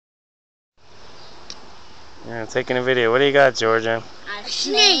Yeah, taking a video. What do you got, Georgia? A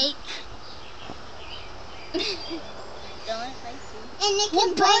snake. And it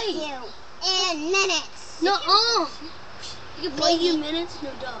can bite you in minutes. No, you can bite you in minutes? No,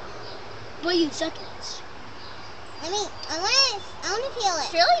 dog. Bite you in seconds. I want to feel it.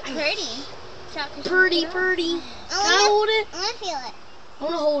 It's really pretty. Pretty. Can I hold it? I want to feel it. I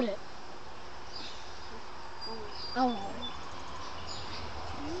want to hold it. Oh.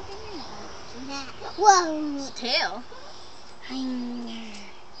 Whoa. Its tail.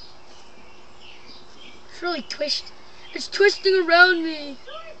 It's really twisted. It's twisting around me.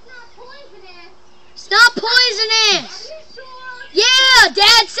 It's not poisonous. Yeah,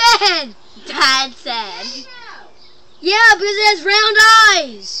 Dad said. Dad said. Yeah, because it has round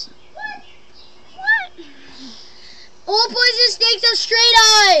eyes. What? All poisonous snakes have straight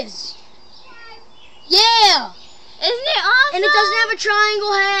eyes. Yeah. Isn't it awesome? And it doesn't have a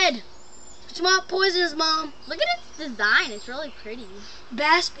triangle head. It's not poisonous, Mom. Look at its design. It's really pretty.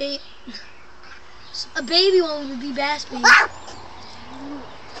 Bass bait. A baby one would be bass bait.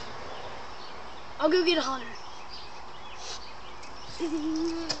 I'll go get a hunter.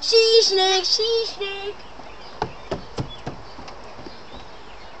 She snake.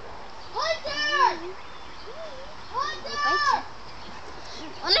 Hunter!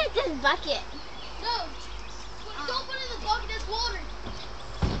 What is this bucket? No, don't put it in the bucket. That's water.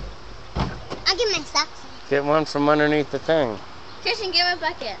 I'll get my socks. Get one from underneath the thing. Christian, give a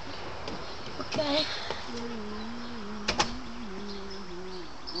bucket. Okay.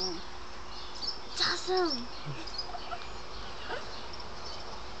 It's awesome.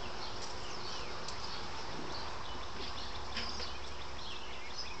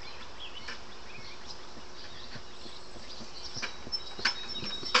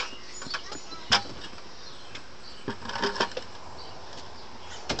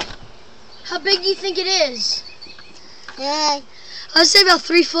 How big do you think it is? Yeah. I'd say about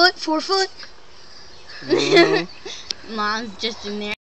 3 foot, 4 foot. Mm-hmm. Mom's just in there.